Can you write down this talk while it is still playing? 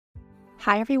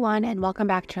Hi, everyone, and welcome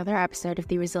back to another episode of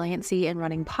the Resiliency in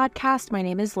Running podcast. My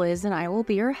name is Liz, and I will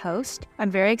be your host. I'm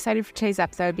very excited for today's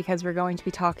episode because we're going to be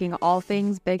talking all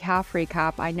things Big Half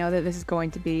recap. I know that this is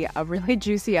going to be a really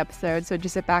juicy episode, so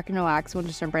just sit back and relax. We'll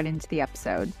just jump right into the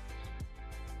episode.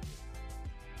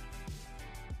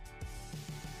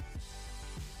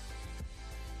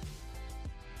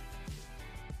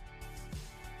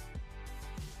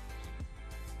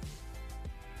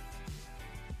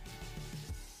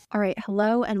 All right,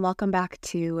 hello and welcome back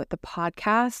to the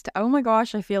podcast. Oh my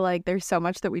gosh, I feel like there's so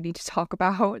much that we need to talk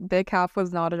about. Big Half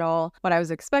was not at all what I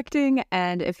was expecting,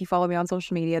 and if you follow me on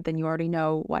social media, then you already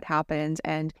know what happened,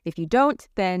 and if you don't,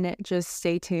 then just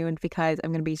stay tuned because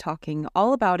I'm going to be talking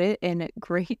all about it in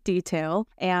great detail,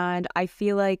 and I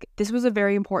feel like this was a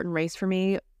very important race for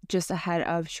me just ahead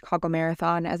of Chicago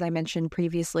Marathon. As I mentioned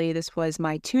previously, this was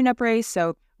my tune-up race,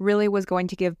 so really was going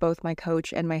to give both my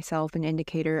coach and myself an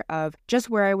indicator of just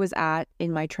where I was at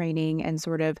in my training and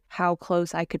sort of how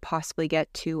close I could possibly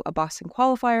get to a Boston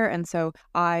qualifier. And so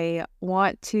I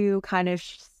want to kind of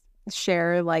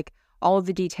share like all of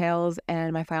the details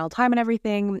and my final time and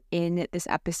everything in this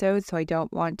episode, so I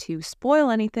don't want to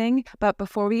spoil anything. But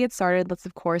before we get started, let's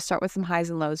of course start with some highs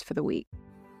and lows for the week.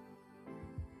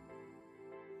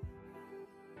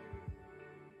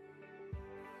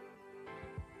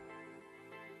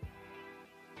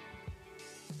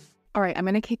 All right, I'm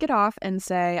going to kick it off and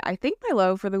say I think my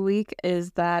low for the week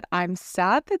is that I'm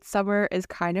sad that summer is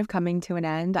kind of coming to an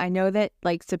end. I know that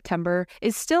like September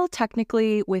is still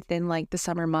technically within like the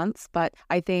summer months, but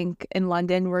I think in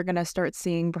London we're going to start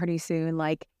seeing pretty soon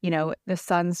like, the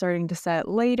sun starting to set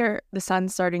later, the sun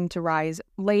starting to rise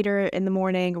later in the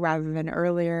morning rather than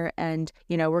earlier. And,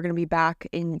 we're going to be back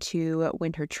into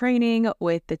winter training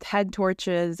with the TED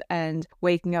torches and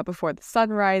waking up before the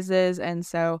sun rises. And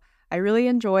so I really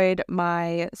enjoyed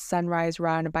my sunrise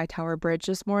run by Tower Bridge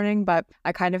this morning, but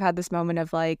I kind of had this moment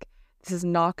of like, this is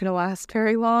not going to last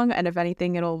very long. And if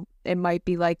anything, it might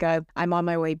be like I'm on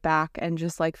my way back and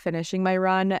just like finishing my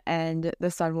run and the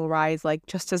sun will rise like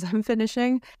just as I'm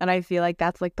finishing. And I feel like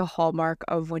that's like the hallmark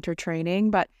of winter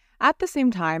training. But at the same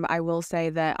time, I will say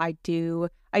that I do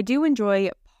enjoy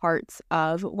parts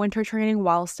of winter training,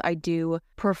 whilst I do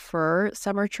prefer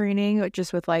summer training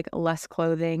just with like less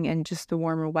clothing and just the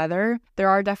warmer weather. There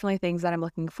are definitely things that I'm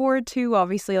looking forward to.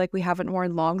 Obviously, like we haven't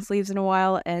worn long sleeves in a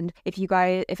while, and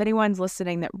if anyone's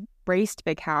listening that raced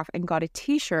Big Half and got a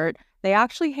t-shirt, they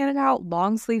actually handed out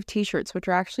long sleeve t-shirts, which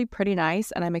are actually pretty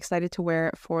nice, and I'm excited to wear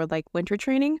it for like winter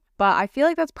training. But I feel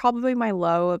like that's probably my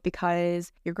low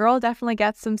because your girl definitely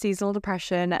gets some seasonal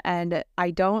depression, and I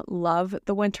don't love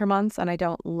the winter months, and I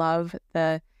don't love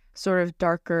the sort of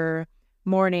darker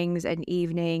mornings and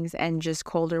evenings and just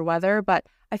colder weather. But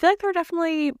I feel like there are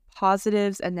definitely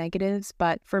positives and negatives.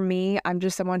 But for me, I'm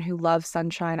just someone who loves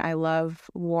sunshine. I love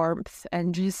warmth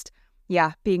and just,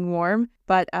 being warm.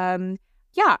 But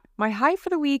my high for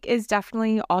the week is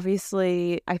definitely,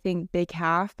 obviously, I think Big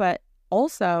Half, but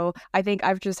also, I think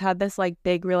I've just had this like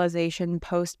big realization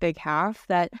post Big Half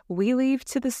that we leave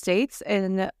to the States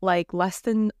in like less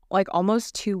than like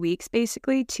almost 2 weeks,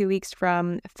 basically 2 weeks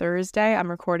from Thursday.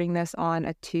 I'm recording this on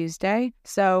a Tuesday.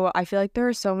 So I feel like there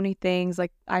are so many things,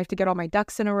 like I have to get all my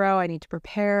ducks in a row. I need to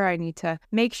prepare. I need to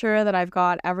make sure that I've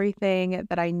got everything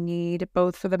that I need,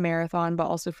 both for the marathon, but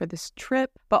also for this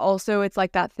trip. But also it's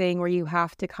like that thing where you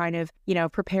have to kind of,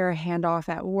 prepare a handoff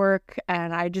at work.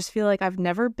 And I just feel like I've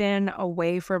never been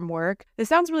away from work. This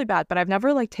sounds really bad, but I've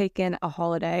never like taken a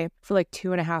holiday for like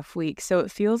 2.5 weeks. So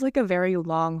it feels like a very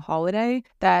long holiday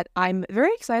that I'm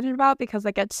very excited about because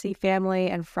I get to see family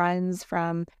and friends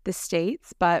from the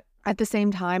States. But at the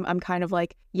same time, I'm kind of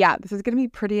like, this is going to be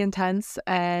pretty intense,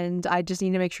 and I just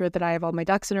need to make sure that I have all my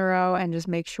ducks in a row and just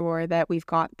make sure that we've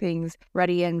got things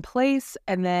ready in place.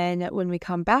 And then when we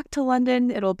come back to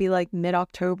London, it'll be like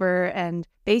mid-October and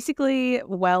basically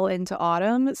well into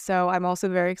autumn. So I'm also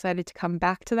very excited to come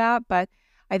back to that. But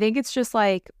I think it's just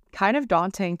like kind of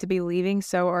daunting to be leaving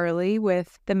so early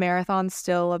with the marathon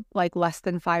still like less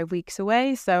than 5 weeks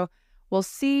away. So we'll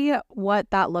see what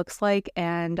that looks like,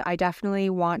 and I definitely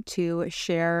want to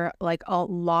share like a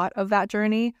lot of that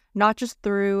journey, not just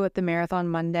through the Marathon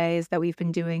Mondays that we've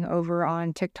been doing over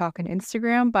on TikTok and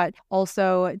Instagram, but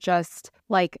also just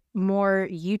like more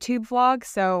YouTube vlogs.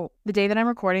 So the day that I'm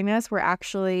recording this, we're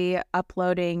actually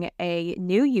uploading a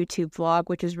new YouTube vlog,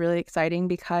 which is really exciting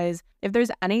because if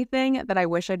there's anything that I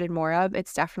wish I did more of,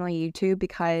 it's definitely YouTube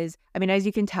because, I mean, as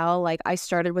you can tell, like I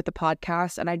started with the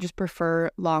podcast and I just prefer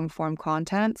long form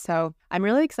content. So I'm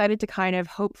really excited to kind of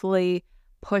hopefully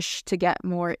push to get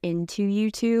more into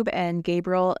YouTube. And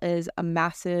Gabriel is a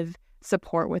massive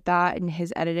support with that. And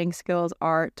his editing skills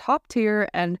are top tier.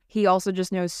 And he also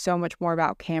just knows so much more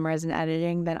about cameras and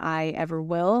editing than I ever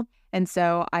will. And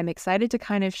so I'm excited to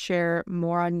kind of share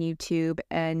more on YouTube,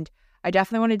 and I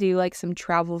definitely want to do like some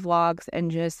travel vlogs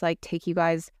and just like take you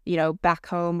guys, back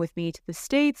home with me to the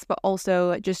States, but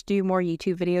also just do more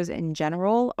YouTube videos in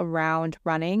general around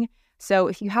running. So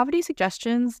if you have any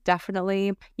suggestions,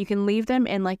 definitely you can leave them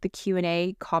in like the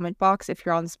Q&A comment box if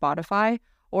you're on Spotify,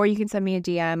 or you can send me a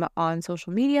DM on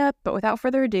social media. But without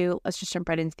further ado, let's just jump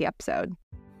right into the episode.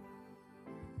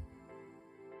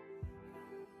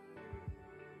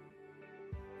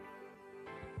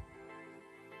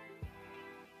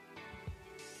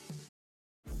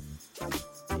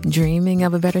 Dreaming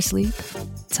of a better sleep?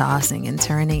 Tossing and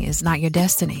turning is not your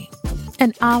destiny.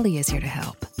 And Ollie is here to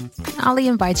help. Ollie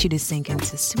invites you to sink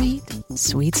into sweet,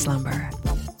 sweet slumber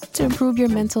to improve your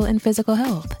mental and physical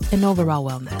health and overall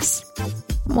wellness.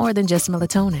 More than just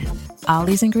melatonin,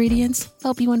 Ollie's ingredients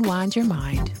help you unwind your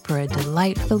mind for a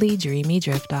delightfully dreamy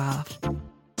drift off.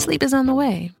 Sleep is on the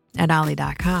way at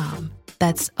Ollie.com.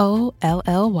 That's OLLY.com.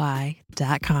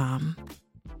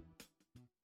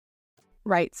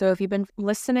 Right. So if you've been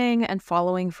listening and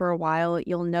following for a while,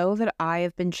 you'll know that I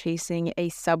have been chasing a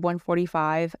sub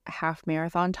 145 half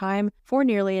marathon time for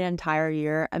nearly an entire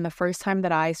year. And the first time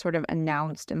that I sort of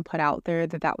announced and put out there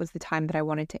that that was the time that I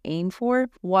wanted to aim for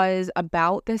was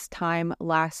about this time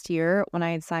last year when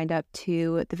I had signed up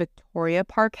to the Victoria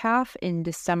Park Half in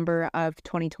December of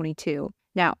 2022.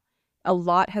 Now, a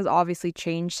lot has obviously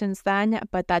changed since then,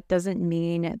 but that doesn't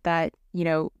mean that,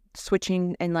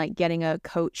 switching and like getting a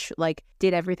coach like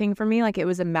did everything for me. Like it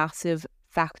was a massive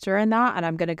factor in that, and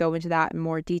I'm going to go into that in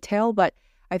more detail. But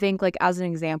I think like as an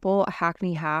example,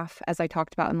 Hackney Half, as I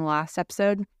talked about in the last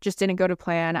episode, just didn't go to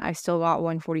plan. I still got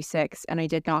 146 and I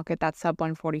did not get that sub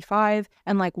 145.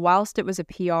 And like whilst it was a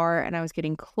PR and I was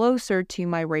getting closer to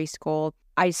my race goal,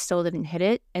 I still didn't hit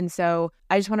it. And so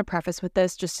I just want to preface with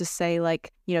this just to say,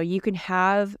 like, you can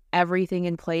have everything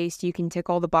in place. You can tick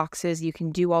all the boxes. You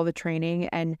can do all the training,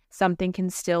 and something can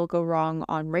still go wrong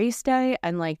on race day.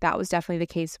 And like that was definitely the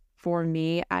case for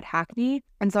me at Hackney.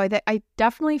 And so I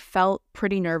definitely felt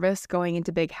pretty nervous going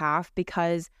into Big Half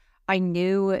because I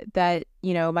knew that,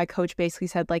 my coach basically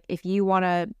said, like, if you want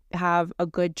to have a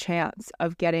good chance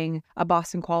of getting a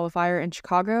Boston qualifier in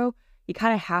Chicago, you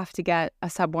kind of have to get a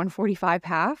sub 145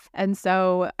 half. And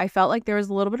so I felt like there was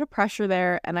a little bit of pressure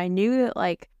there. And I knew that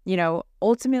like,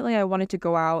 ultimately I wanted to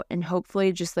go out and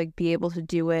hopefully just like be able to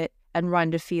do it and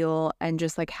run to feel and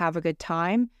just like have a good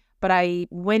time. But I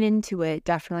went into it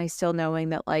definitely still knowing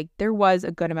that like there was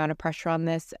a good amount of pressure on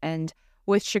this. And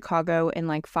with Chicago in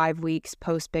like 5 weeks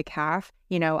post Big Half,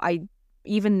 I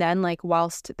even then, like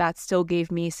whilst that still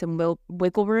gave me some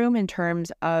wiggle room in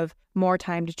terms of more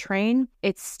time to train,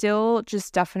 it's still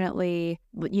just definitely,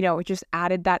 it just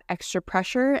added that extra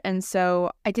pressure. And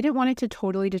so I didn't want it to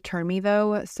totally deter me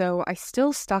though. So I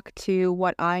still stuck to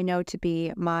what I know to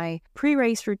be my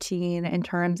pre-race routine in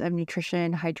terms of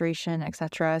nutrition, hydration,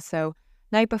 etc. So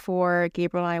night before,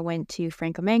 Gabriel and I went to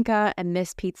Franco Manca, and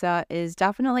this pizza is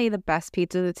definitely the best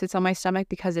pizza that sits on my stomach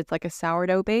because it's like a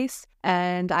sourdough base.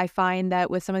 And I find that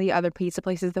with some of the other pizza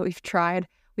places that we've tried,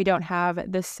 we don't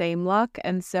have the same luck.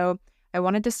 And so I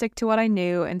wanted to stick to what I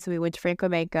knew. And so we went to Franco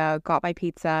Manca, got my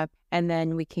pizza, and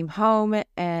then we came home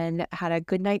and had a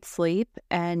good night's sleep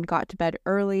and got to bed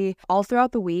early. All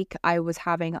throughout the week, I was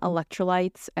having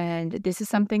electrolytes. And this is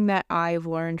something that I've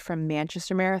learned from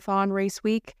Manchester Marathon race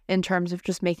week in terms of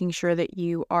just making sure that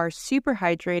you are super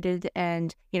hydrated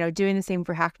and, doing the same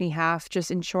for Hackney Half, just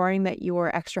ensuring that you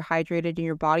are extra hydrated and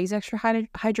your body's extra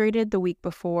hydrated the week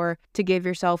before to give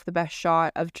yourself the best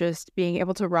shot of just being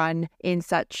able to run in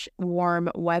such warm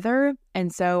weather.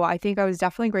 And so I think I was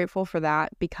definitely grateful for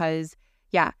that because,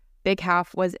 yeah, Big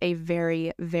Half was a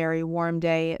very, very warm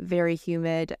day, very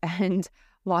humid, and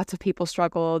lots of people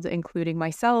struggled, including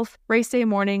myself. Race day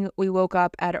morning, we woke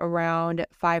up at around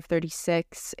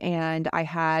 5:36, and I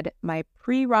had my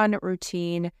pre-run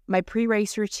routine, my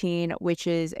pre-race routine, which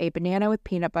is a banana with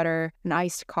peanut butter, an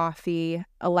iced coffee,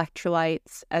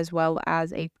 electrolytes, as well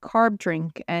as a carb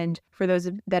drink. And for those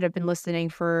that have been listening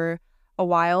for a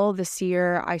while this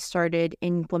year, I started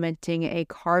implementing a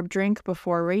carb drink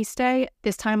before race day.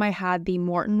 This time I had the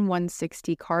Morton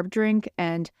 160 carb drink,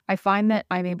 and I find that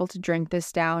I'm able to drink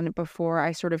this down before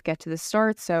I sort of get to the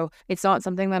start. So it's not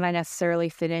something that I necessarily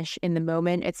finish in the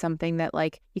moment. It's something that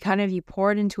like you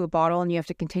pour it into a bottle and you have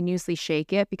to continuously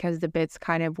shake it because the bits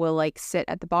kind of will like sit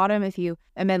at the bottom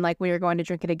and then like when you're going to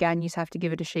drink it again, you just have to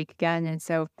give it a shake again. And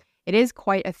so it is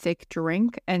quite a thick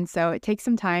drink. And so it takes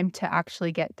some time to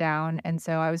actually get down. And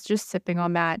so I was just sipping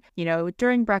on that,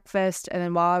 during breakfast and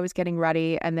then while I was getting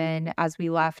ready. And then as we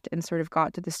left and sort of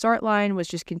got to the start line, was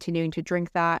just continuing to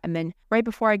drink that. And then right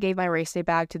before I gave my race day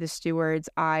bag to the stewards,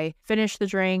 I finished the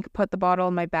drink, put the bottle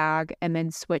in my bag, and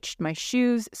then switched my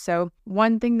shoes. So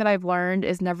one thing that I've learned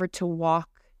is never to walk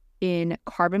in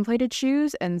carbon plated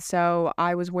shoes. And so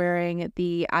I was wearing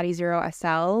the Adizero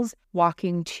SLs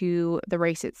walking to the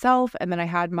race itself. And then I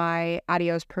had my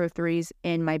Adios Pro 3s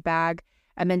in my bag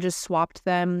and then just swapped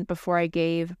them before I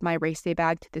gave my race day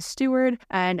bag to the steward.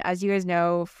 And as you guys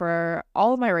know, for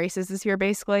all of my races this year,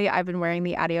 basically, I've been wearing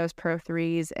the Adios Pro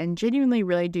 3s and genuinely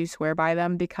really do swear by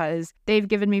them because they've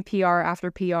given me PR after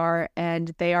PR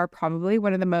and they are probably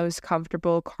one of the most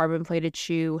comfortable carbon plated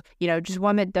shoe, just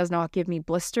one that does not give me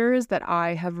blisters that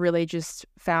I have really just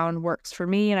found works for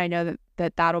me. And I know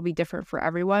that'll be different for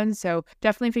everyone. So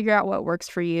definitely figure out what works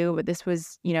for you. But this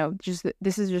was,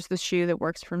 this is just the shoe that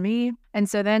works for me. And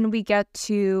so then we get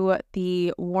to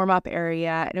the warm-up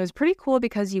area. And it was pretty cool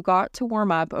because you got to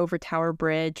warm up over Tower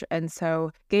Bridge. And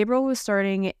so Gabriel was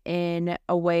starting in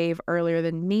a wave earlier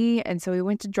than me. And so we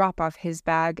went to drop off his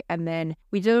bag. And then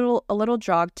we did a little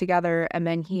jog together. And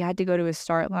then he had to go to his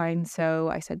start line. So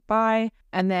I said bye.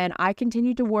 And then I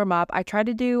continued to warm up. I tried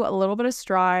to do a little bit of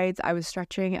strides. I was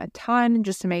stretching a ton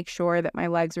just to make sure that my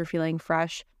legs were feeling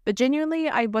fresh. But genuinely,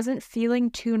 I wasn't feeling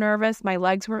too nervous. My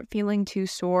legs weren't feeling too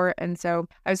sore. And so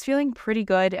I was feeling pretty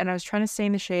good. And I was trying to stay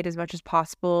in the shade as much as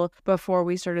possible before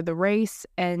we started the race.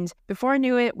 And before I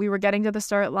knew it, we were getting to the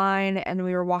start line and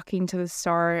we were walking to the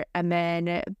start. And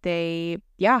then they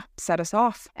set us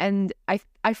off. And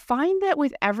I find that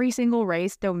with every single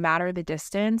race, no matter the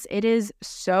distance, it is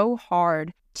so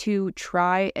hard to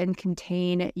try and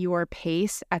contain your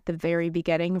pace at the very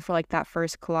beginning for like that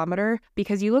first kilometer,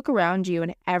 because you look around you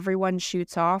and everyone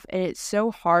shoots off and it's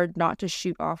so hard not to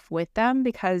shoot off with them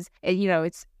because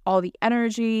it's all the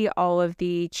energy, all of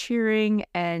the cheering,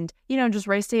 and just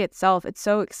race day itself. It's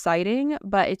so exciting,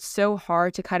 but it's so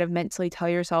hard to kind of mentally tell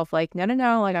yourself like, no,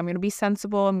 like I'm going to be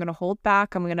sensible. I'm going to hold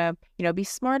back. I'm going to, be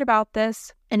smart about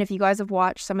this. And if you guys have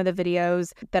watched some of the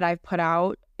videos that I've put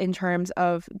out in terms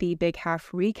of the Big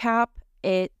Half recap,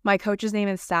 my coach's name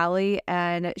is Sally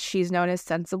and she's known as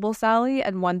Sensible Sally.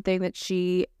 And one thing that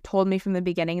she told me from the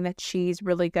beginning that she's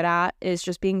really good at is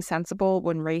just being sensible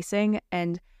when racing.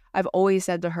 And I've always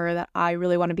said to her that I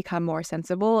really want to become more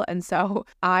sensible. And so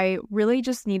I really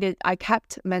just I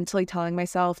kept mentally telling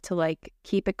myself to like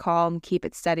keep it calm, keep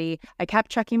it steady. I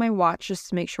kept checking my watch just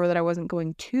to make sure that I wasn't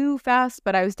going too fast,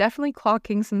 but I was definitely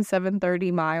clocking some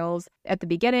 7:30 miles at the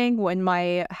beginning when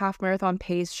my half marathon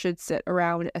pace should sit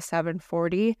around a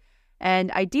 7:40.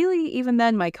 And ideally, even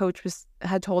then, my coach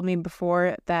had told me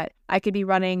before that I could be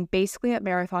running basically at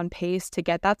marathon pace to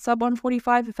get that sub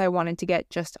 145 if I wanted to get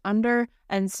just under.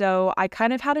 And so I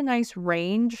kind of had a nice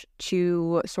range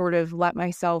to sort of let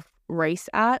myself race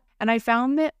at. And I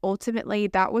found that ultimately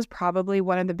that was probably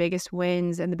one of the biggest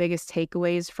wins and the biggest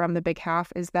takeaways from the Big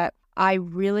Half is that I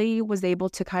really was able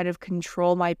to kind of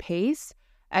control my pace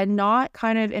and not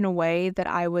kind of in a way that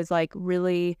I was like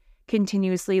really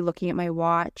continuously looking at my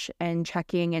watch and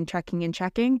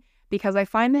checking, because I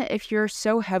find that if you're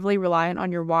so heavily reliant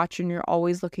on your watch and you're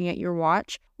always looking at your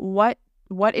watch, what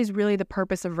is really the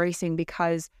purpose of racing?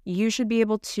 Because you should be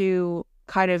able to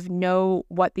kind of know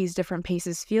what these different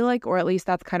paces feel like, or at least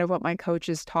that's kind of what my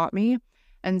coaches taught me.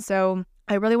 And so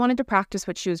I really wanted to practice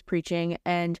what she was preaching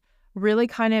and really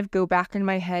kind of go back in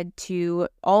my head to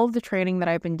all of the training that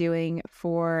I've been doing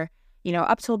for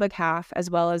up till Big Half, as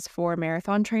well as for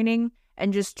marathon training,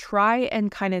 and just try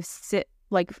and kind of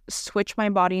switch my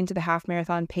body into the half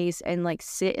marathon pace and like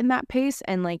sit in that pace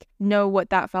and like know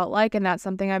what that felt like. And that's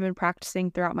something I've been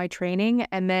practicing throughout my training,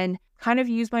 and then kind of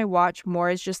use my watch more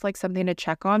as just like something to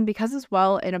check on, because as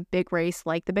well in a big race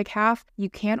like the Big Half, you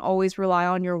can't always rely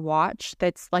on your watch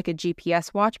that's like a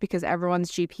GPS watch, because everyone's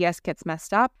GPS gets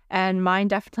messed up, and mine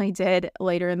definitely did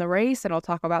later in the race, and I'll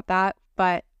talk about that.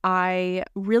 But I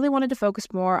really wanted to focus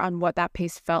more on what that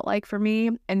pace felt like for me.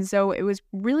 And so it was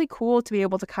really cool to be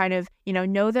able to kind of,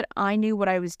 know that I knew what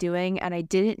I was doing and I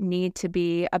didn't need to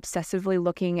be obsessively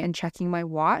looking and checking my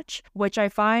watch, which I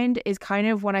find is kind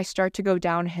of when I start to go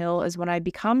downhill is when I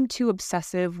become too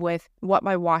obsessive with what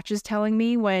my watch is telling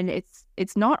me, when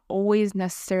it's not always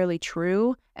necessarily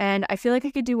true. And I feel like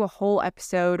I could do a whole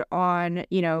episode on,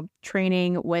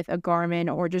 training with a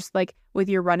Garmin or just like with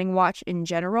your running watch in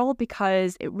general,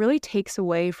 because it really takes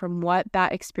away from what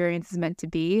that experience is meant to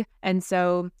be. And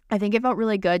so I think it felt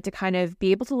really good to kind of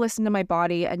be able to listen to my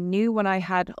body and knew when I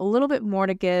had a little bit more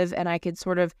to give and I could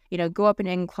sort of, go up an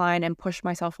incline and push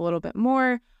myself a little bit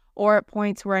more, or at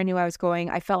points where I knew I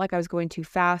felt like I was going too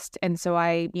fast. And so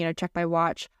I, checked my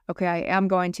watch. Okay, I am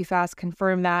going too fast,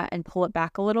 confirm that and pull it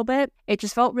back a little bit. It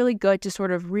just felt really good to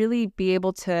sort of really be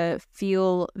able to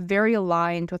feel very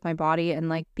aligned with my body and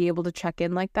like be able to check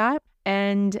in like that.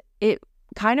 And it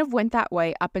kind of went that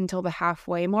way up until the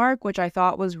halfway mark, which I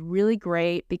thought was really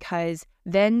great, because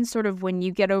then sort of when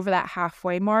you get over that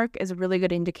halfway mark is a really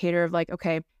good indicator of like,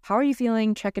 okay, how are you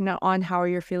feeling? Check in on how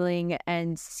you're feeling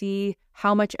and see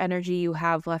how much energy you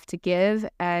have left to give.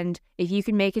 And if you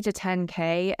can make it to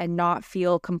 10K and not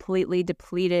feel completely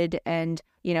depleted and,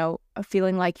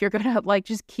 feeling like you're going to like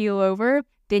just keel over,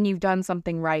 then you've done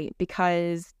something right.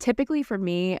 Because typically for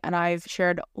me, and I've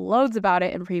shared loads about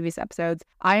it in previous episodes,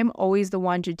 I am always the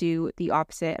one to do the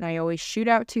opposite. And I always shoot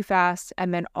out too fast,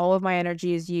 and then all of my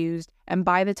energy is used. And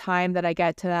by the time that I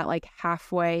get to that like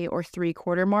halfway or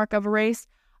 3/4 mark of a race,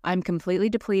 I'm completely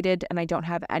depleted and I don't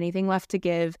have anything left to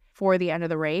give for the end of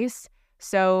the race.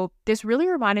 So this really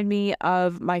reminded me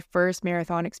of my first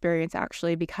marathon experience,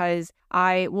 actually, because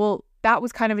that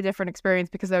was kind of a different experience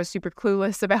because I was super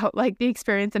clueless about like the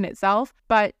experience in itself.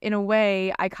 But in a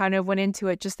way, I kind of went into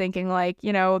it just thinking like,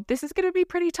 this is going to be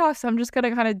pretty tough. So I'm just going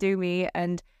to kind of do me.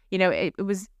 And, it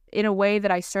was in a way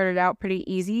that I started out pretty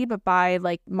easy, but by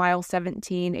like mile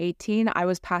 17, 18, I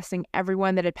was passing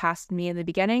everyone that had passed me in the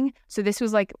beginning. So this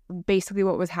was like basically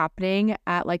what was happening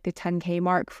at like the 10K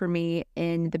mark for me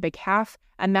in the big half.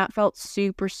 And that felt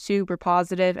super, super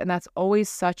positive. And that's always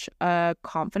such a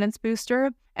confidence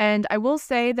booster. And I will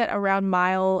say that around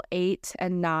mile 8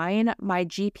 and 9, my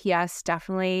GPS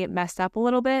definitely messed up a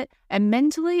little bit. And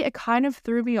mentally, it kind of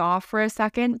threw me off for a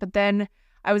second, but then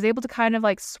I was able to kind of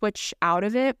like switch out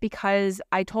of it because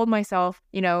I told myself,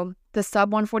 the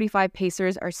sub 145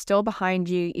 pacers are still behind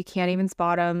you. You can't even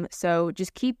spot them. So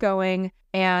just keep going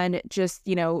and just,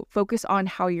 focus on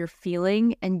how you're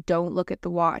feeling and don't look at the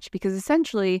watch, because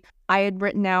essentially I had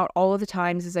written out all of the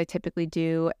times as I typically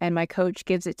do, and my coach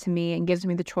gives it to me and gives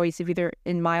me the choice of either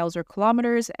in miles or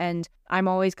kilometers. And I'm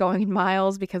always going in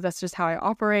miles because that's just how I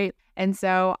operate. And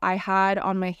so I had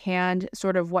on my hand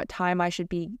sort of what time I should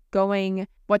be going,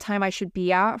 what time I should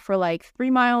be at for like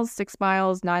 3 miles, 6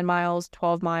 miles, 9 miles,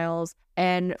 12 miles.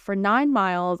 And for 9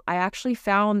 miles, I actually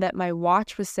found that my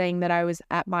watch was saying that I was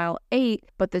at mile 8,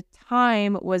 but the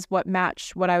time was what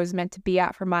matched what I was meant to be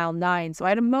at for mile 9. So I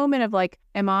had a moment of like,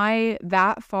 am I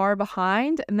that far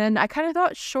behind? And then I kind of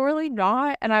thought, surely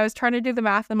not. And I was trying to do the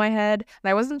math in my head, and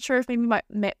I wasn't sure if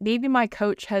maybe my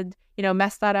coach had,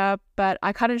 messed that up. But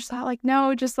I kind of just thought like,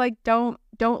 no, just like don't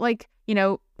like,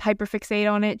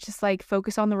 hyperfixate on it. Just like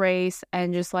focus on the race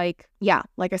and just like, yeah,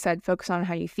 like I said, focus on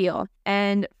how you feel.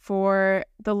 And for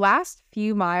the last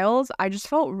few miles, I just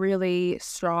felt really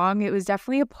strong. It was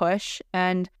definitely a push.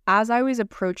 And as I was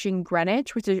approaching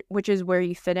Greenwich, which is where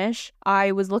you finish,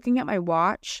 I was looking at my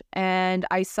watch and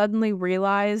I suddenly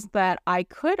realized that I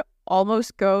could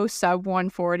almost go sub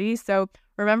 140. So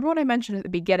remember when I mentioned at the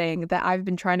beginning that I've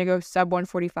been trying to go sub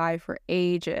 145 for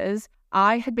ages?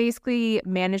 I had basically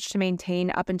managed to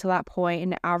maintain up until that point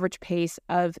an average pace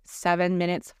of 7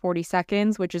 minutes, 40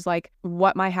 seconds, which is like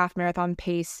what my half marathon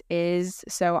pace is.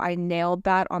 So I nailed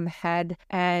that on the head.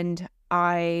 And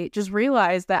I just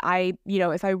realized that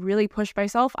if I really pushed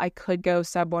myself, I could go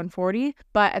sub 140.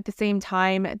 But at the same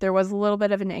time, there was a little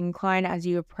bit of an incline as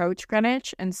you approach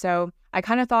Greenwich. And so I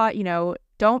kind of thought,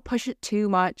 don't push it too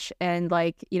much. And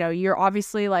like, you're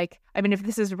obviously like, if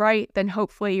this is right, then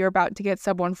hopefully you're about to get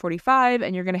sub 145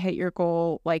 and you're going to hit your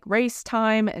goal like race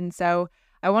time. And so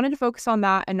I wanted to focus on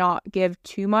that and not give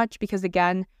too much, because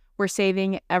again, we're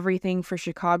saving everything for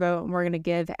Chicago and we're going to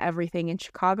give everything in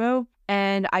Chicago.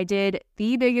 And I did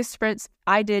the biggest sprint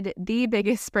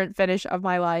finish of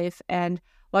my life. And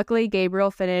luckily,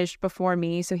 Gabriel finished before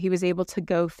me, so he was able to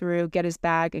go through, get his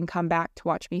bag, and come back to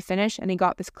watch me finish. And he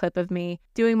got this clip of me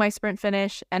doing my sprint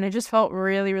finish, and it just felt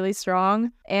really, really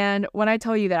strong. And when I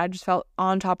tell you that I just felt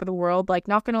on top of the world, like,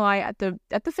 not gonna lie, at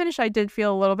the finish, I did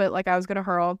feel a little bit like I was gonna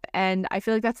hurl. And I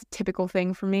feel like that's a typical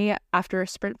thing for me after a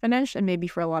sprint finish, and maybe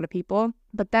for a lot of people.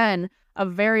 But then a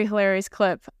very hilarious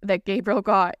clip that Gabriel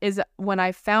got is when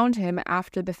I found him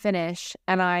after the finish,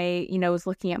 and I, was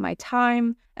looking at my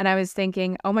time and I was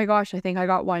thinking, oh my gosh, I think I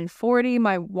got 140.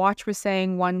 My watch was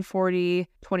saying 140,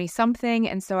 20 something.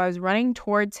 And so I was running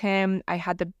towards him. I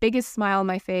had the biggest smile on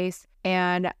my face,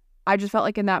 and I just felt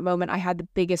like in that moment I had the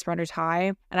biggest runner's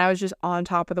high and I was just on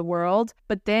top of the world.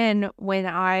 But then when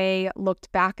I looked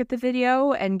back at the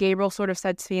video and Gabriel sort of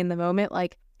said to me in the moment,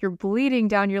 like, you're bleeding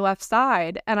down your left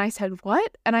side. And I said,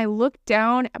 what? And I looked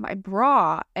down at my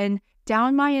bra, and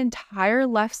down my entire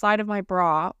left side of my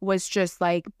bra was just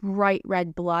like bright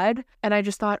red blood. And I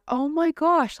just thought, oh my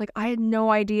gosh, like I had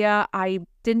no idea. I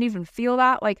didn't even feel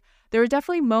that. Like there were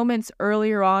definitely moments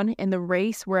earlier on in the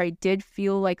race where I did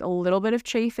feel like a little bit of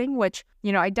chafing, which,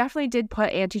 you know, I definitely did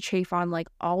put anti-chafe on like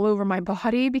all over my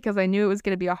body because I knew it was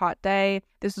going to be a hot day.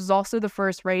 This was also the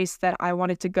first race that I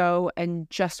wanted to go and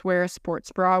just wear a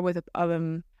sports bra with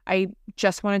I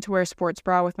just wanted to wear a sports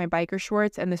bra with my biker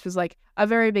shorts, and this was like a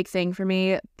very big thing for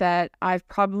me that I've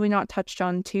probably not touched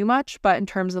on too much, but in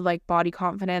terms of like body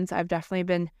confidence, I've definitely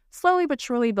been slowly but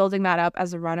surely building that up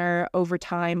as a runner over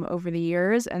time, over the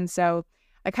years. And so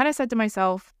I kind of said to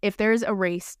myself, if there's a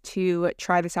race to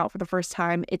try this out for the first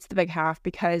time, it's the Big Half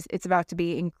because it's about to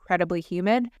be incredibly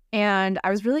humid. And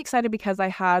I was really excited because I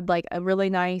had like a really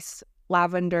nice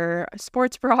lavender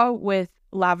sports bra with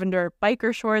lavender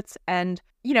biker shorts. And,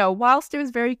 you know, whilst it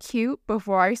was very cute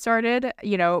before I started,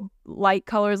 you know, light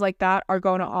colors like that are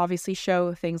going to obviously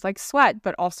show things like sweat,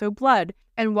 but also blood.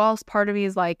 And whilst part of me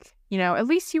is like, you know, at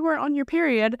least you weren't on your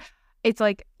period, it's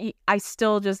like I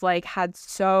still just like had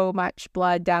so much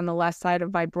blood down the left side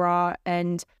of my bra,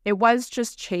 and it was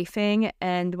just chafing.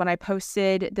 And when I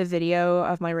posted the video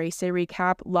of my race day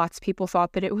recap, lots of people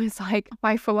thought that it was like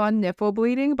my full-on nipple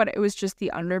bleeding, but it was just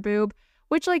the underboob.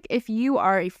 Which, like, if you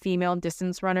are a female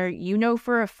distance runner, you know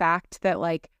for a fact that,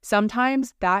 like,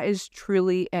 sometimes that is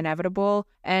truly inevitable.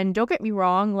 And don't get me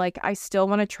wrong, like, I still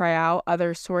want to try out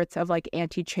other sorts of, like,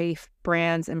 anti-chafe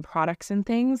brands and products and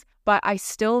things. But I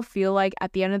still feel like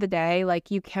at the end of the day, like,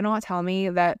 you cannot tell me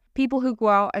that people who go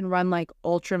out and run, like,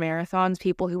 ultra marathons,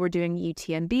 people who were doing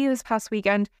UTMB this past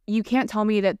weekend, you can't tell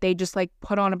me that they just, like,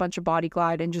 put on a bunch of Body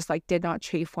Glide and just, like, did not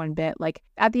chafe one bit. Like,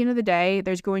 at the end of the day,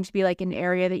 there's going to be, like, an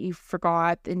area that you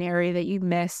forgot, an area that you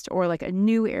missed, or, like, a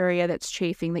new area that's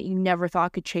chafing that you never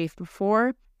thought could chafe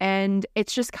before. And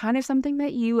it's just kind of something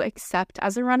that you accept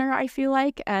as a runner, I feel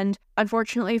like. And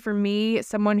unfortunately for me,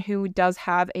 someone who does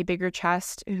have a bigger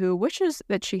chest, who wishes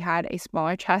that she had a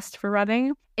smaller chest for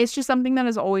running, it's just something that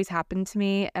has always happened to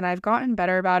me. And I've gotten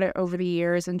better about it over the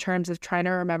years in terms of trying to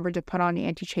remember to put on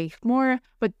anti-chafe more.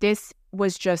 But this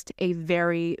was just a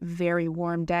very, very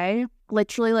warm day.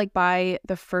 Literally, like, by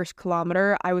the first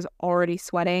kilometer, I was already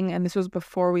sweating, and this was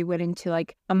before we went into,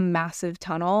 like, a massive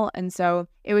tunnel. And so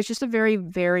it was just a very,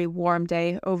 very warm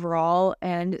day overall.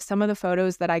 And some of the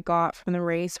photos that I got from the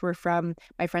race were from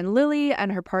my friend Lily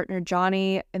and her partner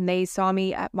Johnny, and they saw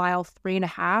me at mile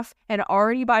 3.5. And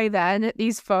already by then,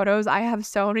 these photos, I have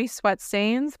so many sweat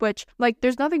stains, which, like,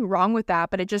 there's nothing wrong with that,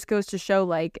 but it just goes to show,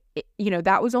 like, you know,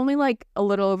 that was only, like, a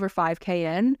little over 5K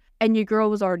in, and your girl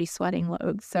was already sweating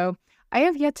loads. So I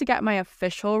have yet to get my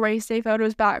official race day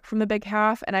photos back from the Big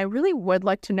Half, and I really would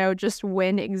like to know just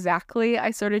when exactly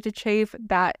I started to chafe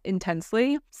that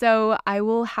intensely. So I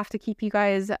will have to keep you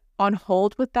guys on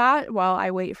hold with that while I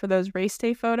wait for those race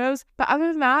day photos. But other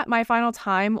than that, my final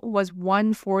time was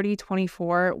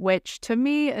 1:40:24, which to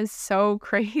me is so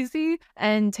crazy.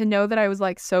 And to know that I was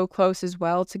like so close as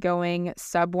well to going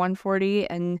sub 1:40,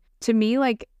 and to me,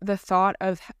 like, the thought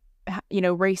of, you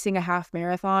know, racing a half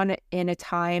marathon in a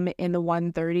time in the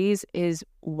 1:30s is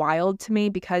wild to me,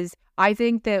 because I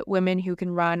think that women who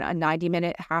can run a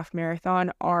 90-minute half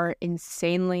marathon are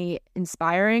insanely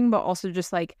inspiring, but also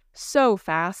just like so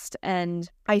fast. And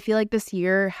I feel like this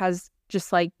year has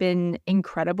just like been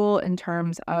incredible in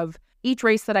terms of each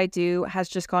race that I do has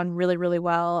just gone really, really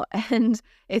well. And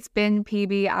it's been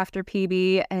PB after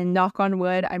PB, and knock on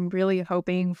wood, I'm really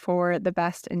hoping for the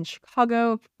best in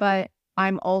Chicago. But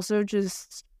I'm also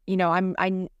just, you know,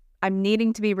 I'm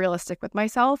needing to be realistic with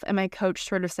myself. And my coach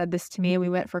sort of said this to me. We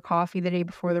went for coffee the day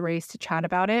before the race to chat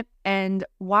about it. And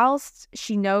whilst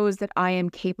she knows that I am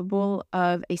capable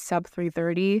of a sub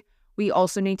 3:30, we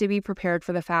also need to be prepared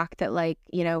for the fact that, like,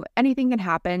 you know, anything can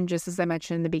happen, just as I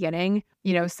mentioned in the beginning.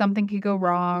 You know, something could go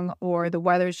wrong, or the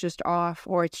weather's just off,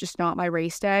 or it's just not my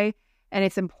race day. And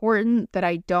it's important that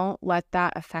I don't let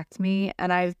that affect me.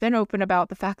 And I've been open about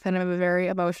the fact that I'm a very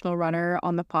emotional runner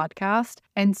on the podcast.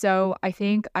 And so I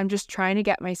think I'm just trying to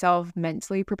get myself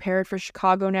mentally prepared for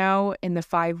Chicago now in the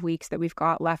 5 weeks that we've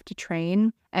got left to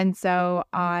train. And so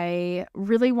I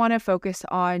really want to focus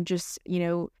on just, you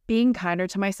know, being kinder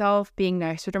to myself, being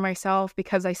nicer to myself,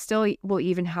 because I still will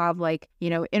even have, like, you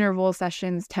know, interval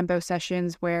sessions, tempo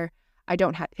sessions where I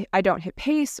don't hit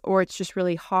pace, or it's just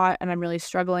really hot and I'm really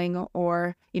struggling,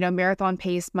 or, you know, marathon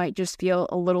pace might just feel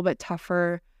a little bit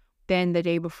tougher than the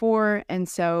day before. And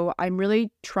so I'm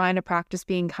really trying to practice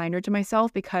being kinder to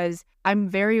myself because I'm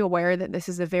very aware that this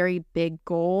is a very big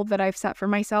goal that I've set for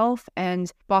myself. And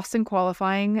Boston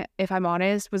qualifying, if I'm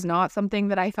honest, was not something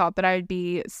that I thought that I'd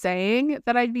be saying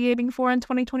that I'd be aiming for in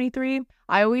 2023.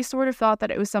 I always sort of thought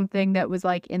that it was something that was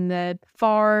like in the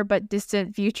far but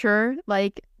distant future,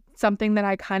 like something that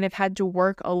I kind of had to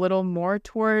work a little more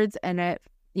towards, and it,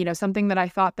 something that I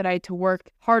thought that I had to work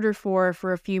harder for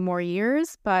a few more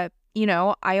years. But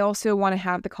I also want to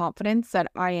have the confidence that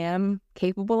I am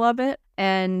capable of it,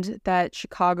 and that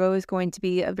Chicago is going to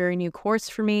be a very new course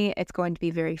for me. It's going to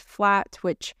be very flat,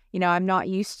 which, I'm not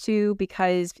used to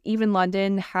because even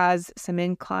London has some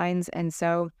inclines. And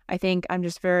so I think I'm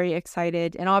just very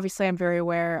excited. And obviously I'm very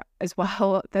aware as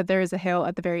well that there is a hill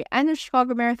at the very end of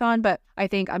Chicago Marathon, but I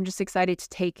think I'm just excited to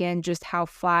take in just how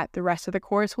flat the rest of the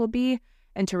course will be,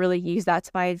 and to really use that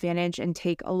to my advantage and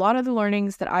take a lot of the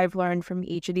learnings that I've learned from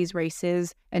each of these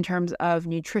races in terms of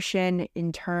nutrition,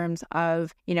 in terms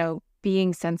of,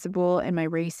 being sensible in my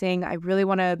racing. I really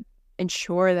want to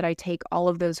ensure that I take all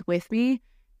of those with me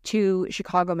to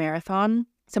Chicago Marathon.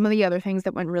 Some of the other things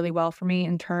that went really well for me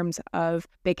in terms of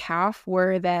Big Half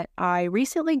were that I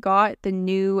recently got the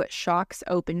new Shokz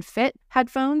Open Fit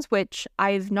headphones, which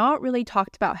I've not really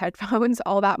talked about headphones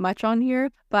all that much on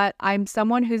here, but I'm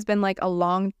someone who's been like a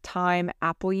long time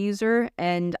Apple user,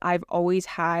 and I've always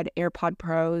had AirPod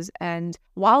Pros. And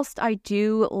whilst I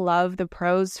do love the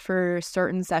Pros for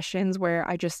certain sessions where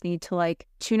I just need to like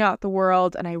tune out the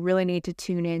world and I really need to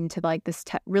tune in to like this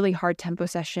really hard tempo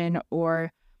session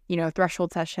or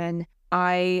threshold session,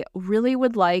 I really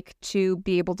would like to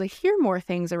be able to hear more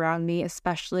things around me,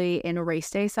 especially in a race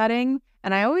day setting.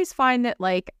 And I always find that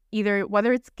like either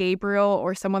whether it's Gabriel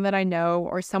or someone that I know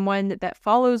or someone that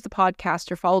follows the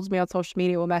podcast or follows me on social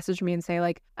media will message me and say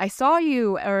like, I saw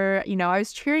you, or, I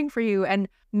was cheering for you. And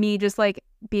me just like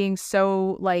being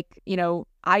so like,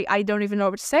 I don't even know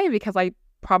what to say because I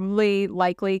probably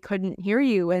likely couldn't hear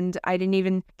you, and I didn't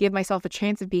even give myself a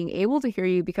chance of being able to hear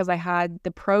you because I had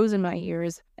the Pros in my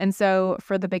ears. And so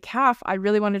for the Big Half, I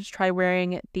really wanted to try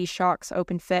wearing the Shokz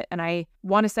Open Fit, and I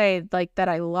want to say like that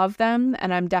I love them,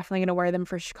 and I'm definitely going to wear them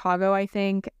for Chicago, I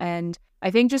think. And I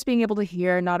think just being able to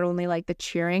hear not only like the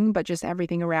cheering, but just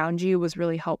everything around you was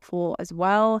really helpful as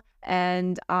well.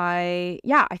 And I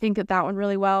think that went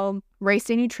really well. Race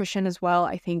day nutrition as well,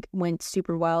 I think went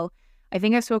super well. I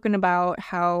think I've spoken about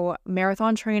how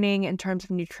marathon training in terms of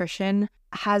nutrition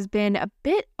has been a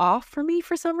bit off for me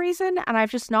for some reason, and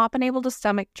I've just not been able to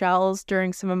stomach gels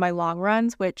during some of my long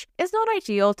runs, which is not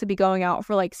ideal to be going out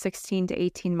for like 16 to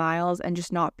 18 miles and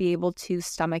just not be able to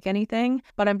stomach anything.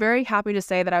 But I'm very happy to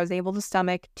say that I was able to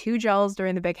stomach 2 gels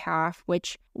during the Big Half,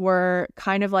 which were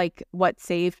kind of like what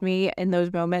saved me in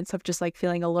those moments of just like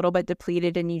feeling a little bit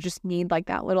depleted and you just need like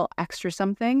that little extra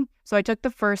something. So I took the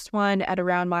first one at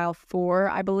around mile 4,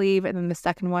 I believe, and then the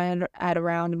second one at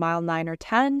around mile 9 or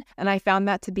 10. And I found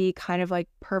that to be kind of like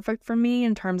perfect for me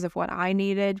in terms of what I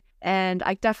needed. And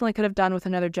I definitely could have done with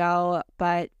another gel,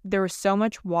 but there was so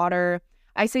much water.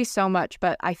 I say so much,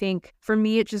 but I think for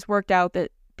me, it just worked out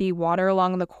that the water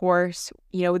along the course,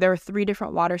 there were 3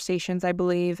 different water stations, I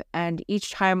believe. And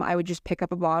each time I would just pick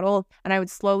up a bottle and I would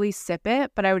slowly sip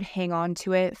it, but I would hang on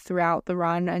to it throughout the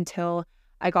run until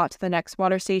I got to the next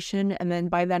water station. And then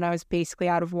by then I was basically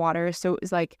out of water. So it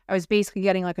was like, I was basically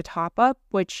getting like a top up,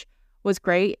 which was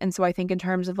great. And so I think in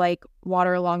terms of like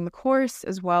water along the course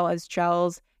as well as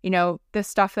gels, the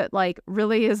stuff that like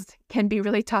really can be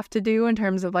really tough to do in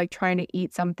terms of like trying to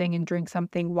eat something and drink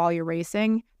something while you're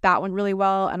racing, that went really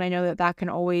well. And I know that can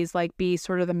always like be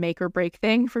sort of the make or break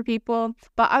thing for people.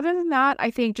 But other than that,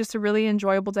 I think just a really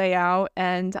enjoyable day out.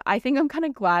 And I think I'm kind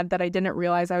of glad that I didn't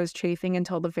realize I was chafing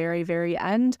until the very, very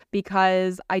end,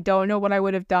 because I don't know what I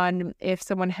would have done if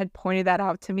someone had pointed that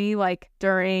out to me like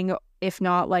during, if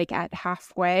not like at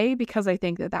halfway, because I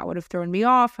think that would have thrown me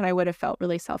off and I would have felt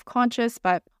really self-conscious.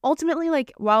 But ultimately,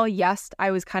 like, while yes,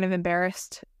 I was kind of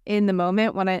embarrassed in the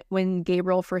moment when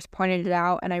Gabriel first pointed it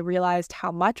out and I realized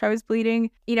how much I was bleeding,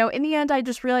 in the end, I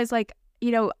just realized like,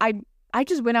 I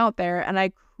just went out there and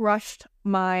I crushed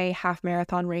my half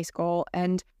marathon race goal.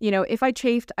 And, if I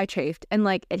chafed, I chafed, and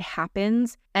like it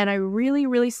happens. And I really,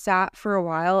 really sat for a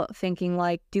while thinking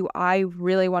like, do I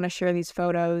really want to share these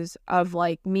photos of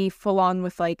like me full on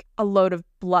with like a load of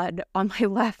blood on my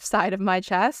left side of my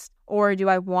chest? Or do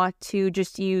I want to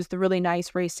just use the really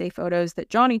nice race day photos that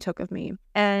Johnny took of me?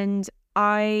 And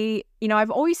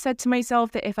I've always said to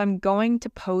myself that if I'm going to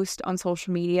post on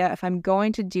social media, if I'm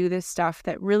going to do this stuff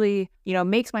that really,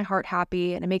 makes my heart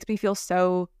happy and it makes me feel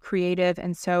so creative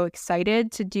and so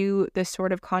excited to do this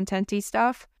sort of content-y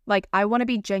stuff, Like, I want to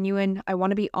be genuine. I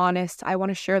want to be honest. I want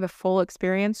to share the full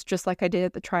experience, just like I did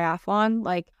at the triathlon.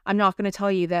 Like, I'm not going to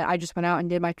tell you that I just went out and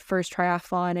did my first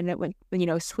triathlon and it went,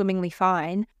 swimmingly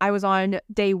fine. I was on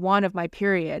day 1 of my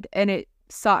period and it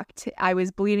sucked. I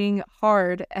was bleeding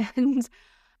hard and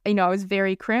I was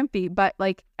very crampy, but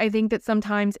like, I think that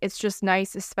sometimes it's just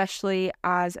nice, especially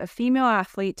as a female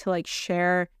athlete, to like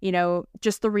share,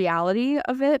 just the reality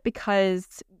of it,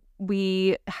 because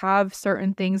we have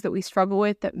certain things that we struggle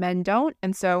with that men don't.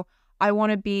 And so I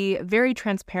want to be very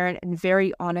transparent and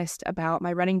very honest about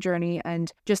my running journey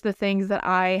and just the things that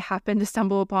I happen to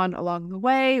stumble upon along the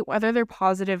way, whether they're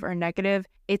positive or negative.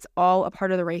 It's all a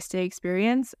part of the race day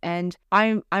experience. And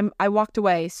I walked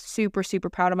away super, super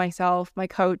proud of myself. My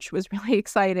coach was really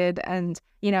excited. And,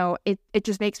 it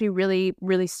just makes me really,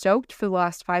 really stoked for the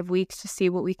last 5 weeks to see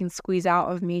what we can squeeze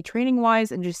out of me training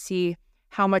wise and just see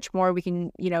how much more we can,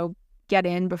 get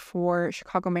in before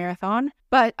Chicago Marathon.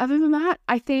 But other than that,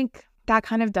 I think that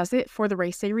kind of does it for the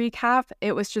race day recap.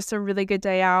 It was just a really good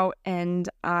day out and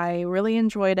I really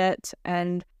enjoyed it.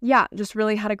 And yeah, just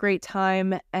really had a great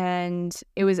time. And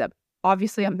it was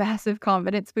obviously a massive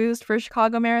confidence boost for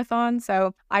Chicago Marathon.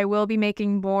 So I will be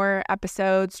making more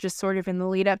episodes just sort of in the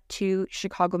lead up to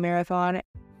Chicago Marathon.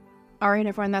 All right,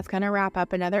 everyone, that's going to wrap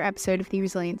up another episode of the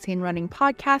Resiliency in Running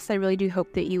podcast. I really do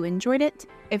hope that you enjoyed it.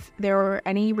 If there were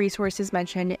any resources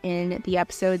mentioned in the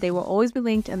episode, they will always be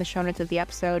linked in the show notes of the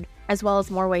episode, as well as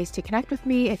more ways to connect with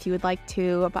me if you would like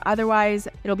to. But otherwise,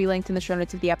 it'll be linked in the show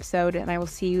notes of the episode, and I will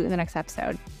see you in the next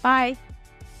episode. Bye.